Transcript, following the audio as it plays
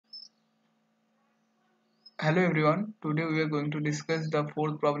Hello everyone, today we are going to discuss the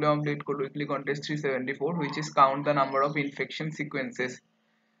fourth problem of Leetcode Weekly Contest 374, which is count the number of infection sequences.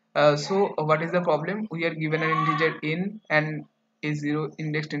 What is the problem? We are given an integer in and a zero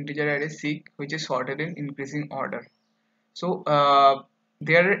indexed integer array seek, which is sorted in increasing order.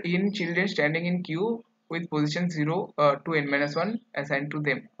 There are in children standing in queue with position 0 to n minus 1 assigned to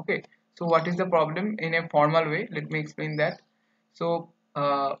them. Okay, so what is the problem in a formal way? Let me explain that. So,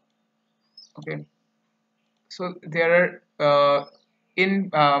 okay. So there are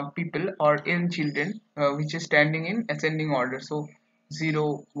in people or in children which is standing in ascending order. So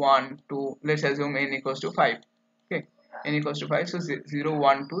 0 1 2, let's assume n equals to 5. Okay, n equals to 5, so 0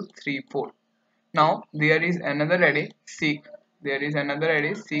 1 2 3 4. Now there is another array seek. There is another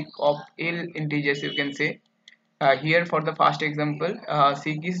array seek of l integers, you can say. Here for the first example,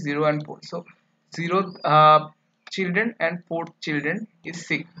 seek is 0 and 4. So 0 children and 4 children is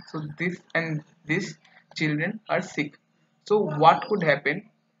sick. So this and this children are sick. So what could happen?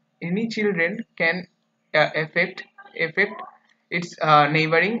 Any children can affect its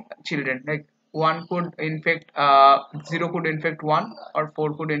neighboring children. Like one could infect 0 could infect 1, or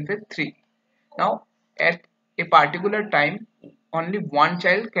 4 could infect 3. Now at a particular time only one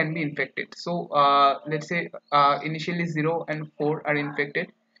child can be infected. So let's say initially 0 and 4 are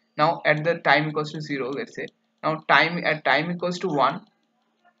infected. Now at the time equals to 0, let's say. Now time equals to 1,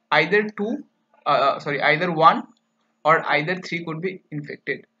 either either 1 or either 3 could be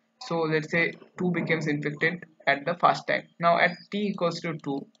infected. So let's say 2 becomes infected at the first time. Now at t equals to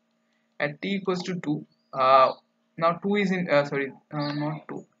 2, uh, now 2 is in not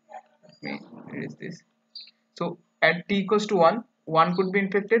 2, where is this? So at t equals to 1, 1 could be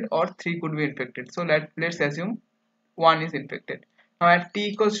infected or 3 could be infected. So let's assume 1 is infected. Now at t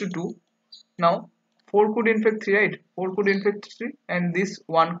equals to 2, now 4 could infect 3, right? 4 could infect 3, and this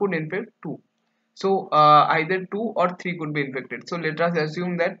 1 could infect 2. So either 2 or 3 could be infected. So let us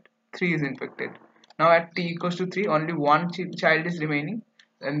assume that 3 is infected. Now at t equals to 3, only one child is remaining,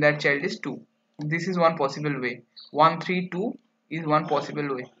 and that child is 2. This is one possible way. 1 3 2 is one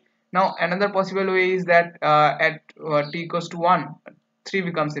possible way. Now another possible way is that at t equals to 1, 3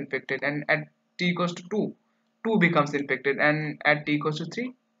 becomes infected, and at t equals to 2, 2 becomes infected, and at t equals to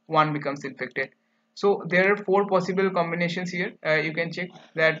 3, 1 becomes infected. So there are 4 possible combinations here. You can check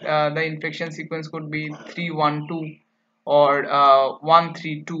that the infection sequence could be 3 1 2, or 1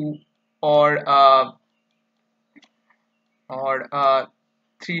 3 2, or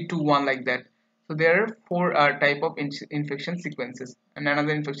 3 2 1, like that. So there are 4 type of infection sequences, and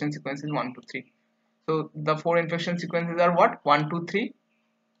another infection sequence is 1 2 3. So the 4 infection sequences are what? 1 2 3,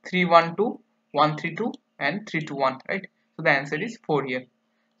 3 1 2, 1 3 2, and 3 2 1, right? So the answer is 4 here.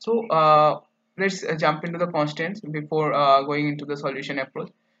 So let's jump into the constants before going into the solution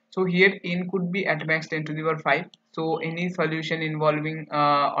approach. So here n could be at max 10 to the power 5. So any solution involving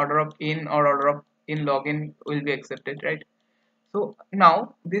order of n or order of n log n will be accepted, right? So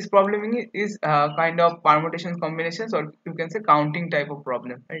now this problem is kind of permutations combinations, or you can say counting type of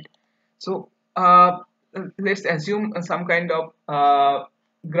problem, right? So let's assume some kind of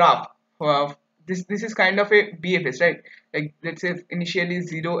graph. This is kind of a BFS, right? Like let's say initially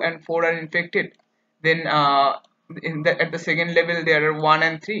 0 and 4 are infected, then at the second level there are 1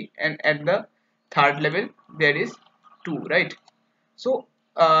 and 3, and at the third level there is 2, right? So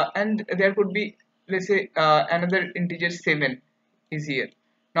and there could be, let's say, another integer 7 is here.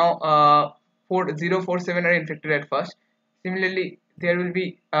 Now 0 4 7 are infected at first. Similarly there will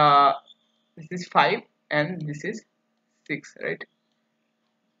be this is 5 and this is 6, right?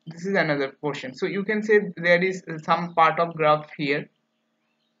 This is another portion. So you can say there is some part of graph here,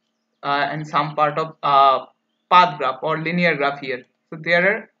 and some part of path graph or linear graph here. So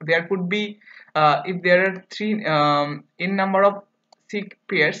there could be, if there are 3 in number of 6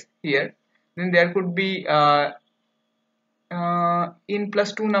 pairs here, then there could be in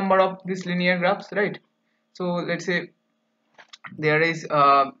plus 2 number of these linear graphs, right? So let's say there is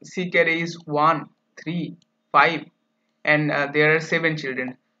seek array is 1 3 5, and there are 7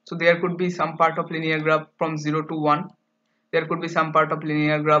 children. So there could be some part of linear graph from 0 to 1. There could be some part of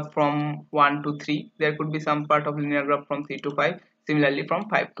linear graph from 1 to 3. There could be some part of linear graph from 3 to 5. Similarly from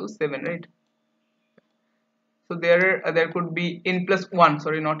 5 to 7, right? So there could be n plus 1,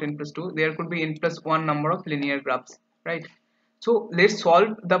 sorry, not n plus 2. There could be n plus 1 number of linear graphs, right? So let's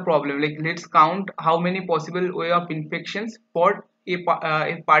solve the problem. Like let's count how many possible way of infections for a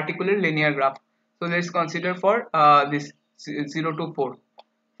particular linear graph. So let's consider for this 0 to 4,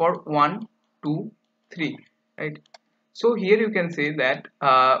 for 1 2 3, right? So here you can say that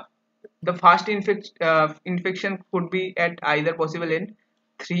the first infection could be at either possible end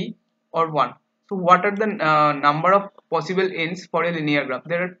 3 or 1. So what are the number of possible ends for a linear graph?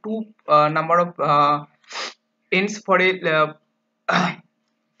 There are two number of ends for a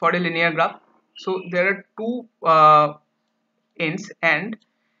for a linear graph. So there are two ends, and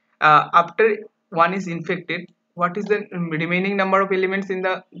after one is infected, what is the remaining number of elements in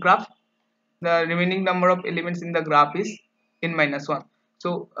the graph? The remaining number of elements in the graph is n minus 1.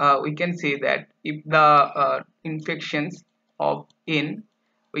 So we can say that if the infections of n,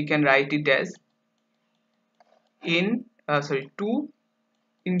 we can write it as n 2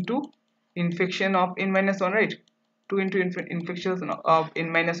 into infection of n minus 1, right? 2 into infection of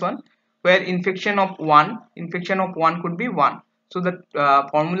n minus 1, where infection of 1 could be 1. So the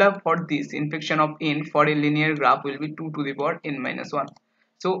formula for this infection of n for a linear graph will be 2 to the power n minus 1.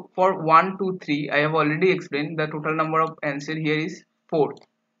 So for 1 2 3 I have already explained the total number of answer here is 4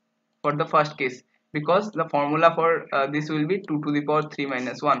 for the first case, because the formula for this will be 2 to the power 3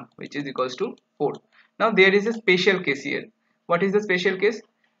 minus 1, which is equals to 4. Now there is a special case here. What is the special case?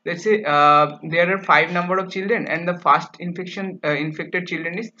 Let's say there are 5 number of children and the first infected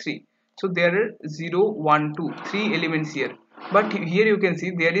children is 3. So there are 0 1 2 3 elements here, but here you can see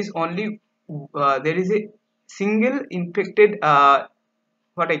there is only there is a single infected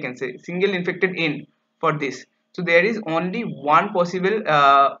what I can say, single infected end for this. So there is only one possible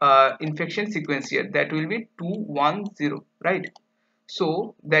infection sequence here, that will be 2 1 0, right?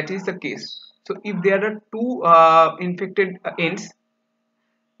 So that is the case. So if there are two infected ends,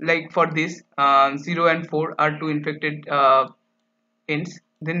 like for this 0 and 4 are two infected ends,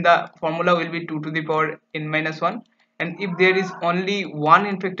 then the formula will be 2 to the power n minus 1. And if there is only one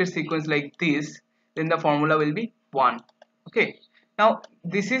infected sequence like this, then the formula will be 1. Okay, now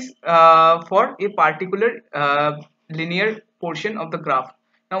this is for a particular linear portion of the graph.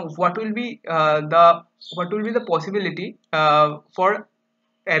 Now what will be the possibility for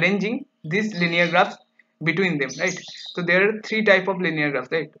arranging these linear graphs between them, right? So there are three type of linear graphs,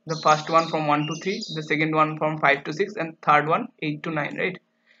 right? The first one from 1 to 3, the second one from 5 to 6, and third one 8 to 9, right?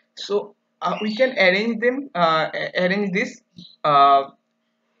 So we can arrange this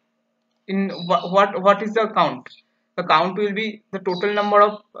in what is the count? The count will be the total number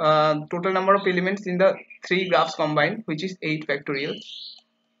of elements in the three graphs combined, which is 8 factorial.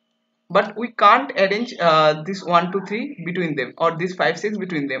 But we can't arrange this 1 to 3 between them, or this 5 6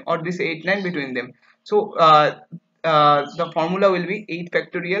 between them, or this 8 9 between them. So the formula will be 8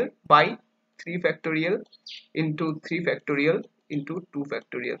 factorial by 3 factorial into 3 factorial into 2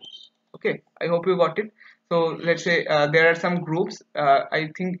 factorial. Okay, I hope you got it. So let's say there are some groups, I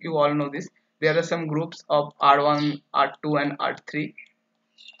think you all know this. There are some groups of R1 R2 and R3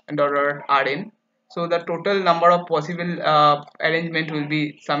 and order Rn. So the total number of possible arrangement will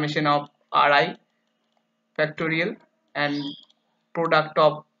be summation of Ri factorial and product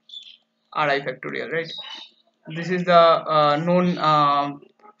of Ri factorial, right? This is the known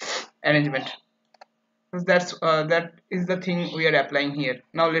arrangement. So that is the thing we are applying here.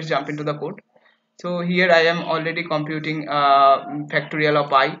 Now let's jump into the code. So here I am already computing factorial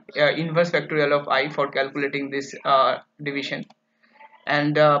of I, inverse factorial of I for calculating this division,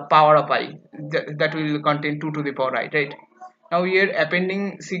 and power of I that will contain 2 to the power I, right? Now we are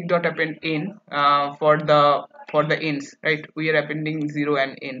appending sig dot append n for the ends, right? We are appending 0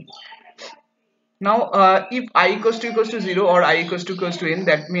 and n. Now if I equals to 0 or I equals to n,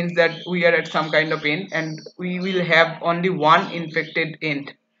 that means that we are at some kind of end and we will have only one infected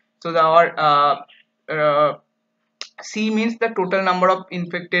end. So our C means the total number of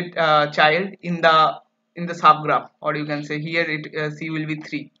infected child in the subgraph, or you can say here it C will be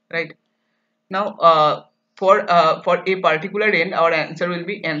 3, right? Now for a particular end, our answer will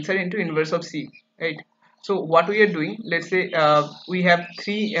be answer into inverse of C, right? So what we are doing, let's say we have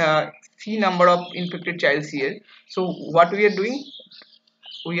three C number of infected childs here. So what we are doing,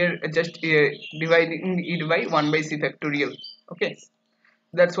 we are just dividing it by 1 by C factorial. Okay,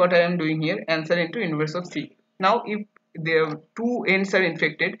 that's what I am doing here, answer into inverse of C. Now if the two ends are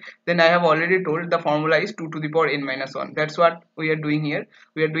infected, then I have already told the formula is 2 to the power n minus 1. That's what we are doing here.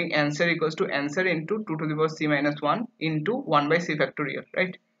 We are doing answer equals to answer into 2 to the power C minus 1 into 1 by C factorial,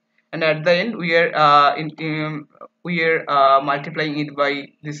 right? And at the end we are multiplying it by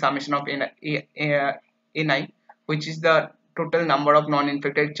the summation of ni, which is the total number of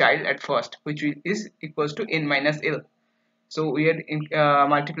non-infected child at first, which is equals to n minus l. So we are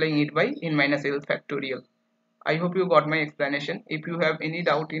multiplying it by n minus l factorial. I hope you got my explanation. If you have any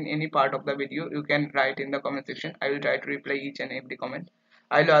doubt in any part of the video, you can write in the comment section. I will try to reply each and every comment.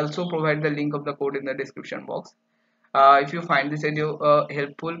 I will also provide the link of the code in the description box. If you find this video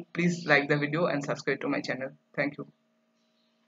helpful, please like the video and subscribe to my channel. Thank you.